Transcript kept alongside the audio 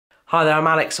Hi there, I'm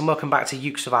Alex and welcome back to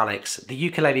Ukes with Alex, the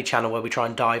ukulele channel where we try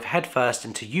and dive headfirst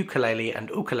into ukulele and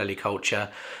ukulele culture,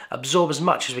 absorb as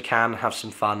much as we can, have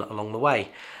some fun along the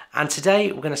way. And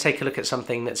today we're going to take a look at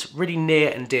something that's really near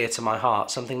and dear to my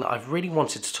heart, something that I've really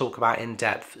wanted to talk about in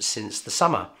depth since the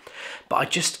summer. But I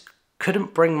just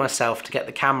couldn't bring myself to get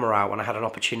the camera out when I had an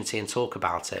opportunity and talk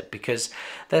about it, because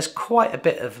there's quite a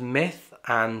bit of myth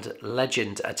and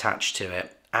legend attached to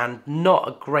it, and not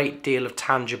a great deal of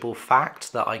tangible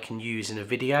fact that I can use in a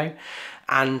video.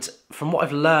 And from what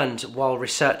I've learned while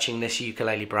researching this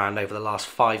ukulele brand over the last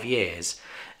 5 years,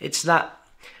 it's that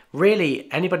really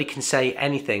anybody can say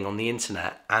anything on the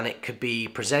internet and it could be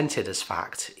presented as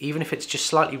fact, even if it's just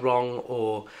slightly wrong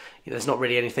or there's not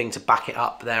really anything to back it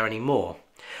up there anymore.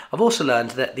 I've also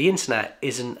learned that the internet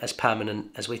isn't as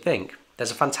permanent as we think. There's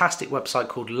a fantastic website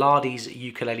called Aladar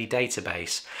De Vekey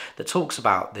database that talks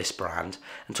about this brand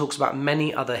and talks about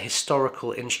many other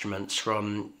historical instruments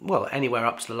from, well, anywhere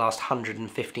up to the last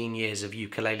 115 years of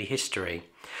ukulele history.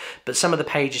 But some of the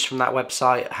pages from that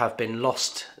website have been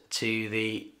lost to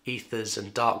the ethers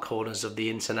and dark corners of the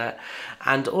internet,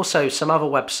 and also some other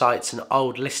websites and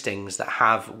old listings that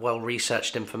have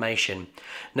well-researched information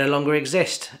no longer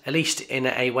exist, at least in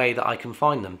a way that I can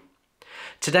find them.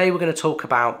 Today we're going to talk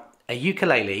about a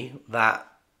ukulele that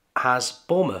has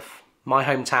Bournemouth, my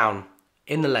hometown,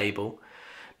 in the label,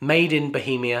 made in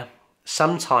Bohemia,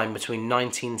 sometime between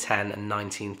 1910 and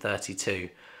 1932. I'm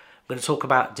going to talk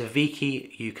about De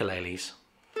Vekey Ukuleles.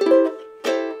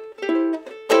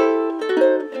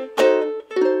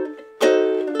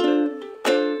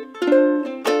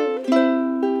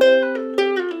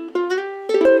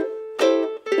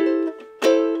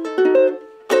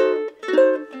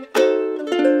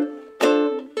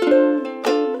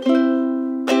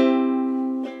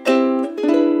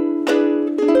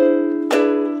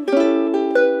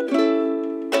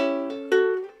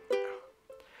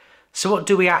 So what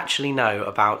do we actually know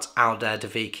about Aladar De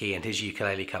Vekey and his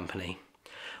ukulele company?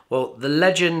 Well, the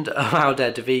legend of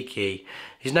Aladar De Vekey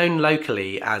is known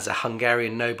locally as a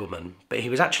Hungarian nobleman, but he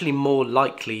was actually more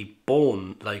likely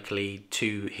born locally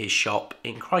to his shop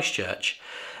in Christchurch.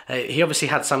 He obviously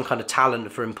had some kind of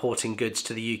talent for importing goods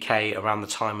to the UK around the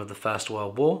time of the First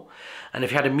World War, and if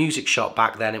you had a music shop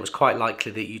back then, it was quite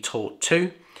likely that you taught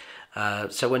too.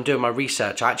 So when doing my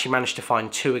research, I actually managed to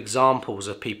find 2 examples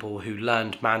of people who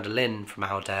learned mandolin from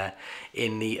Aladar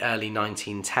in the early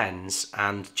 1910s,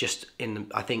 and just in,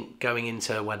 I think, going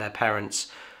into where their parents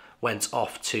went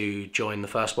off to join the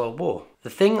First World War. The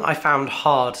thing I found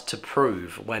hard to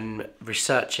prove when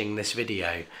researching this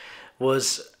video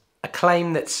was a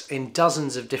claim that's in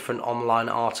dozens of different online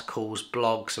articles,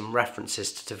 blogs and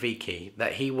references to De Vekey,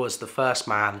 that he was the first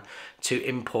man to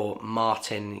import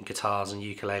Martin guitars and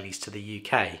ukuleles to the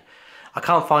UK. I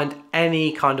can't find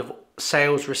any kind of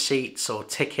sales receipts or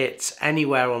tickets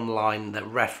anywhere online that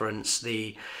reference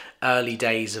the early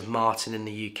days of Martin in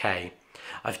the UK.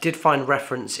 I did find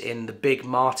reference in the Big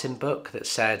Martin book that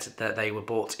said that they were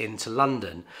brought into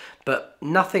London, but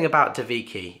nothing about De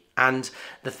Vekey. And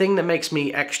the thing that makes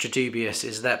me extra dubious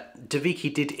is that De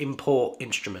Vekey did import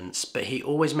instruments, but he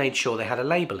always made sure they had a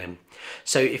label in.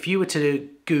 So if you were to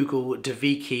Google De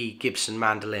Vekey Gibson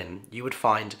mandolin, you would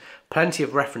find plenty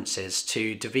of references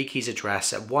to De Vekey's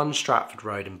address at 1 Stratford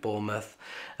Road in Bournemouth,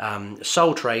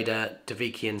 sole trader De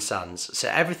Vekey and Sons. So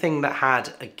everything that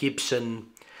had a Gibson,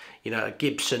 a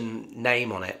Gibson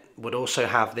name on it would also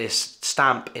have this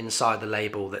stamp inside the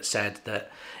label that said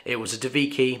that it was a De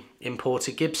Vekey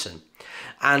imported Gibson.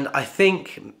 And I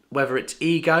think whether it's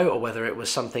ego or whether it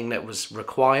was something that was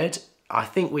required, I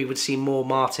think we would see more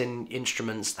Martin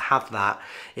instruments have that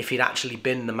if he'd actually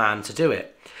been the man to do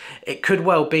it. It could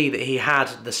well be that he had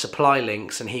the supply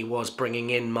links and he was bringing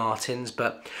in Martins,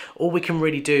 but all we can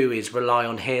really do is rely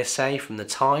on hearsay from the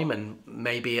time, and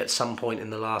maybe at some point in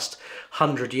the last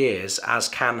 100 years, as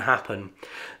can happen,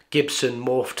 Gibson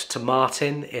morphed to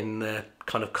Martin in the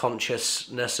kind of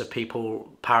consciousness of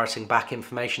people parroting back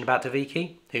information about De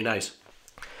Vekey. Who knows?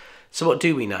 So what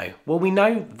do we know? Well, we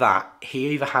know that he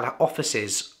either had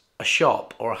offices, a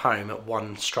shop or a home at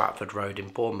 1 Stratford Road in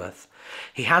Bournemouth.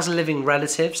 He has living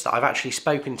relatives that I've actually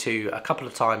spoken to a couple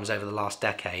of times over the last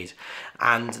decade,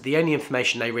 and the only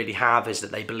information they really have is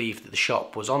that they believe that the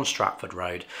shop was on Stratford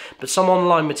Road, but some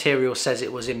online material says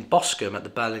it was in Boscombe at the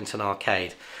Burlington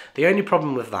Arcade. The only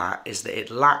problem with that is that it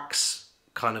lacks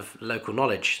kind of local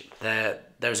knowledge.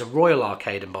 There's a Royal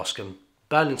Arcade in Boscombe.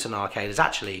 Burlington Arcade is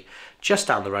actually just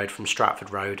down the road from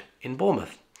Stratford Road in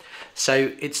Bournemouth.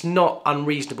 So it's not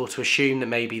unreasonable to assume that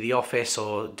maybe the office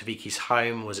or De Vekey's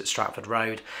home was at Stratford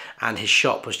Road and his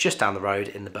shop was just down the road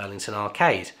in the Burlington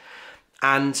Arcade.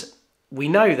 And we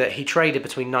know that he traded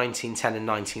between 1910 and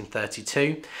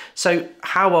 1932. So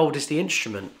how old is the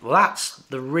instrument? Well, that's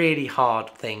the really hard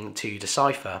thing to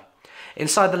decipher.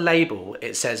 Inside the label,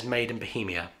 it says made in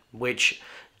Bohemia, which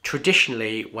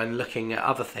traditionally, when looking at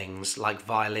other things like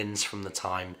violins from the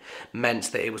time,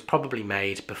 meant that it was probably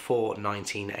made before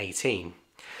 1918.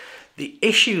 The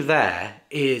issue there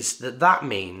is that that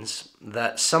means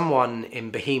that someone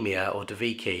in Bohemia or De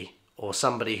Vekey, or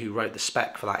somebody who wrote the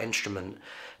spec for that instrument,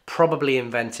 probably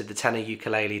invented the tenor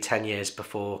ukulele 10 years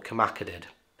before Kamaka did.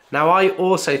 Now, I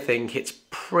also think it's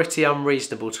pretty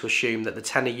unreasonable to assume that the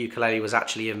tenor ukulele was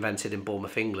actually invented in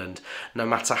Bournemouth, England, no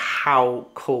matter how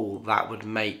cool that would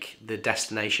make the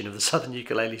destination of the Southern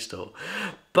Ukulele Store.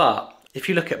 But if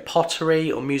you look at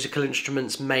pottery or musical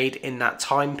instruments made in that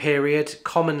time period,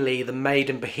 commonly the made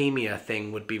in Bohemia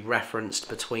thing would be referenced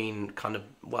between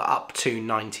up to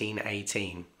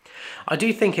 1918. I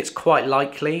do think it's quite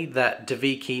likely that De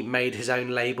Vekey made his own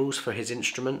labels for his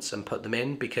instruments and put them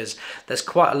in, because there's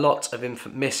quite a lot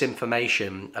of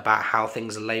misinformation about how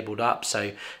things are labelled up.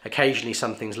 So occasionally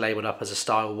something's labelled up as a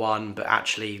style 1, but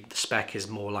actually the spec is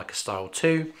more like a style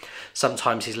 2.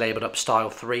 Sometimes he's labelled up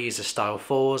style 3s as style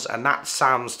 4s, and that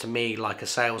sounds to me like a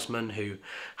salesman who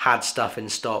had stuff in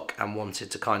stock and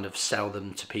wanted to kind of sell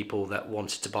them to people that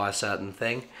wanted to buy a certain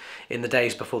thing in the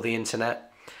days before the internet.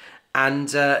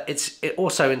 And it's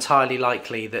also entirely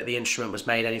likely that the instrument was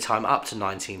made any time up to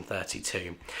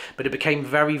 1932. But it became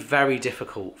very, very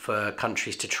difficult for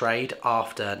countries to trade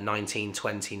after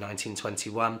 1920,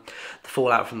 1921. The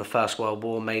fallout from the First World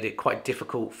War made it quite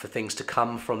difficult for things to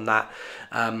come from that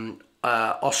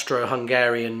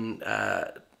Austro-Hungarian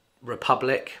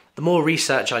republic. The more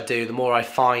research I do, the more I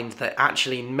find that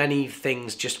actually many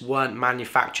things just weren't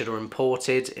manufactured or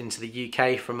imported into the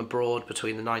UK from abroad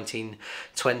between the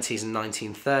 1920s and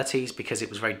 1930s, because it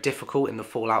was very difficult in the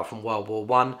fallout from World War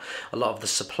I. A lot of the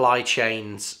supply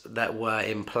chains that were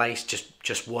in place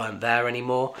just weren't there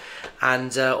anymore.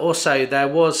 And also there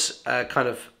was a kind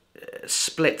of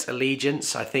split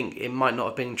allegiance. I think it might not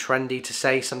have been trendy to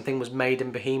say something was made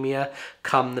in Bohemia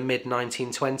come the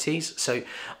mid-1920s. So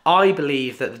I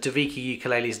believe that the De Vekey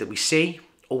ukuleles that we see,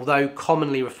 although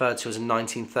commonly referred to as a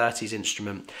 1930s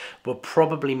instrument, were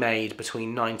probably made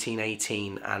between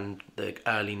 1918 and the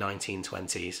early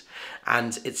 1920s.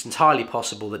 And it's entirely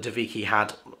possible that De Vekey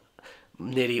had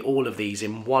nearly all of these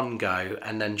in one go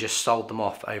and then just sold them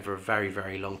off over a very,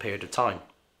 very long period of time.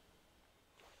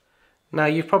 Now,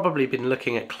 you've probably been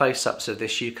looking at close-ups of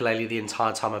this ukulele the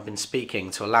entire time I've been speaking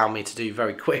to allow me to do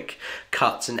very quick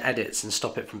cuts and edits and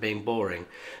stop it from being boring.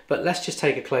 But let's just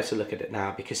take a closer look at it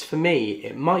now, because for me,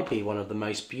 it might be one of the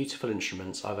most beautiful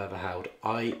instruments I've ever held.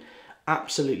 I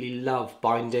absolutely love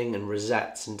binding and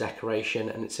rosettes and decoration,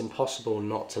 and it's impossible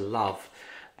not to love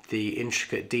the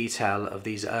intricate detail of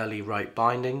these early rope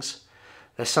bindings.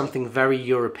 There's something very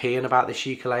European about this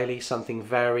ukulele, something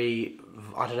very,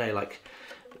 I don't know, like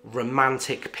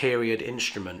romantic period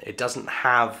instrument. It doesn't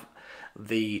have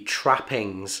the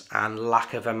trappings and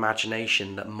lack of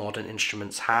imagination that modern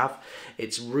instruments have.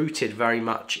 It's rooted very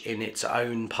much in its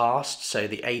own past, so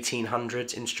the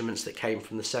 1800s instruments that came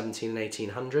from the 17 and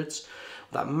 1800s,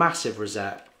 that massive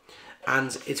rosette.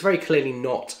 And it's very clearly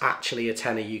not actually a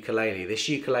tenor ukulele. This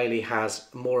ukulele has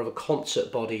more of a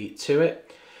concert body to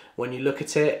it. When you look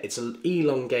at it, it's an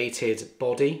elongated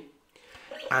body,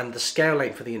 and the scale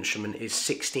length for the instrument is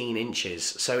 16 inches,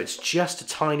 so it's just a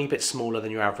tiny bit smaller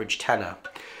than your average tenor.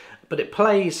 But it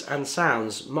plays and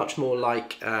sounds much more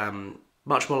like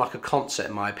a concert,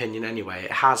 in my opinion anyway.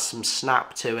 It has some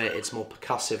snap to it, it's more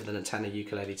percussive than a tenor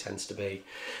ukulele tends to be.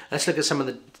 Let's look at some of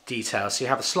the details. So you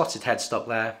have a slotted headstock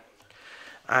there,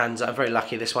 and I'm very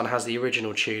lucky this one has the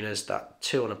original tuners, that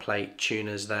 2 on a plate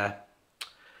tuners there,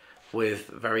 with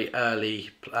very early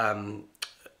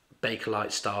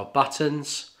Bakelite style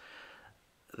buttons.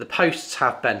 The posts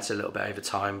have bent a little bit over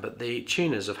time, but the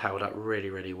tuners have held up really,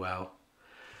 really well.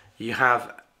 You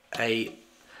have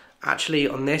actually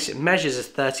on this, it measures as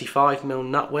 35mm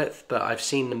nut width, but I've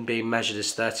seen them being measured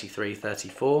as 33,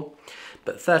 34.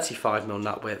 But 35mm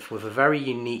nut width with a very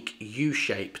unique U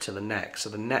shape to the neck. So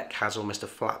the neck has almost a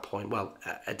flat point, well,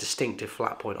 a distinctive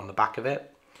flat point on the back of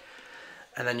it.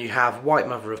 And then you have white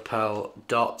mother of pearl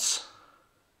dots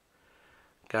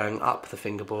going up the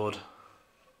fingerboard,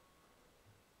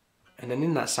 and then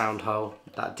in that sound hole,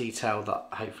 that detail that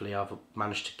hopefully I've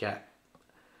managed to get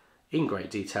in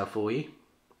great detail for you,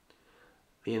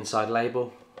 the inside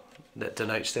label that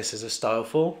denotes this as a style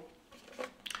 4.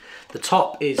 The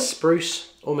top is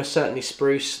spruce, almost certainly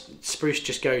spruce. Spruce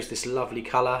just goes this lovely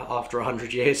colour after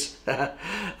 100 years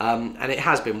and it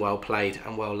has been well played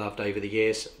and well loved over the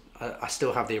years. I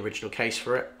still have the original case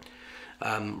for it.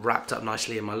 wrapped up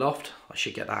nicely in my loft. I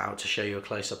should get that out to show you a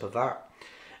close-up of that.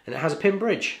 And it has a pin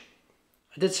bridge.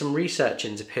 I did some research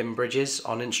into pin bridges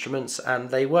on instruments, and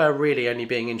they were really only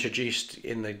being introduced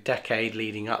in the decade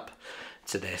leading up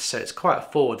to this, so it's quite a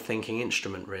forward-thinking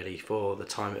instrument really for the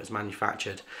time it was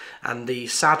manufactured. And the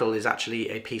saddle is actually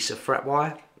a piece of fret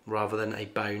wire rather than a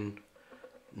bone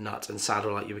nut and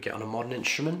saddle like you would get on a modern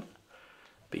instrument,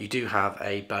 but you do have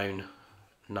a bone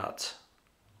nut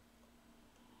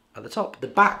at the top. The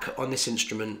back on this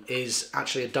instrument is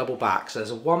actually a double back, so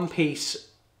there's a one-piece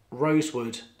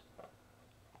rosewood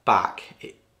back,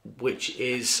 which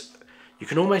is, you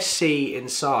can almost see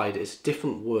inside, it's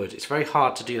different wood. It's very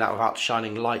hard to do that without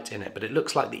shining light in it, but it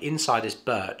looks like the inside is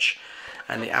birch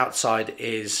and the outside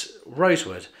is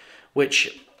rosewood,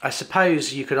 which I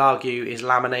suppose you could argue is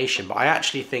lamination, but I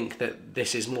actually think that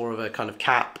this is more of a kind of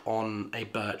cap on a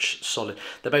birch solid.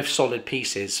 They're both solid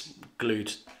pieces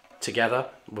glued together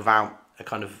without a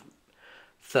kind of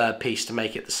third piece to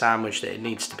make it the sandwich that it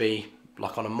needs to be,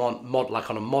 like on a modern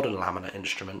laminate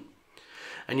instrument.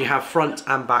 And you have front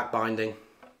and back binding,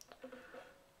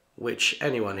 which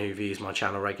anyone who views my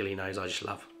channel regularly knows I just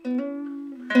love.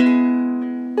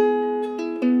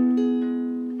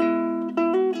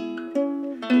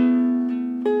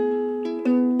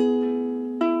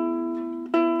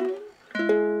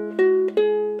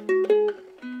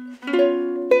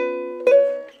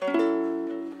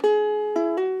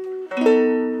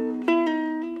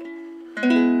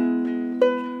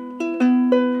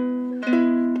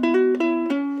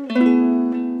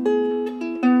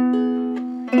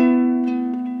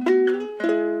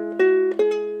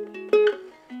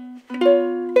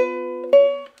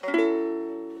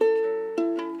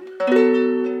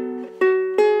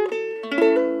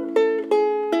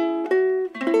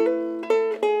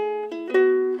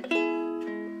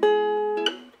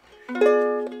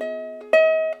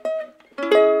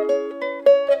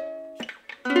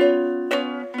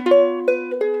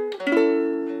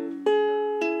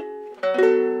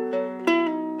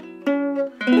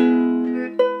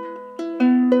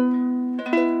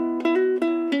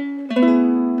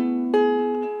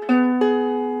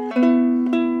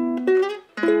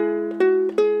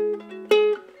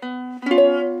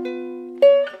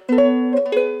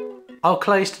 I'll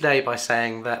close today by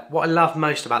saying that what I love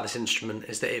most about this instrument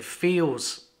is that it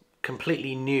feels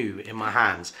completely new in my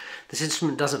hands. This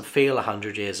instrument doesn't feel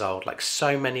 100 years old like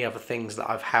so many other things that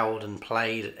I've held and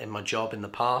played in my job in the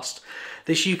past.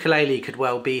 This ukulele could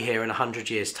well be here in 100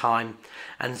 years time,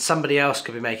 and somebody else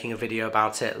could be making a video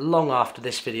about it long after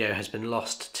this video has been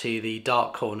lost to the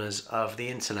dark corners of the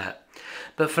internet.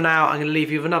 But for now, I'm going to leave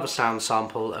you with another sound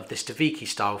sample of this De Vekey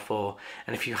style 4,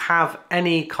 and if you have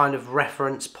any kind of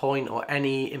reference point or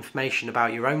any information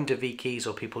about your own De Vekeys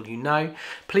or people you know,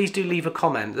 please do leave a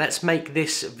comment. Let's make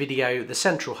this video the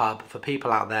central hub for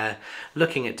people out there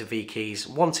looking at De Vekeys,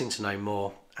 wanting to know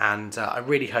more, and I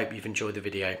really hope you've enjoyed the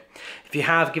video. If you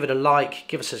have, give it a like,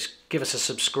 give us a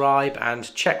subscribe,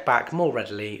 and check back more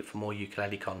readily for more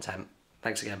ukulele content.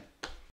 Thanks again.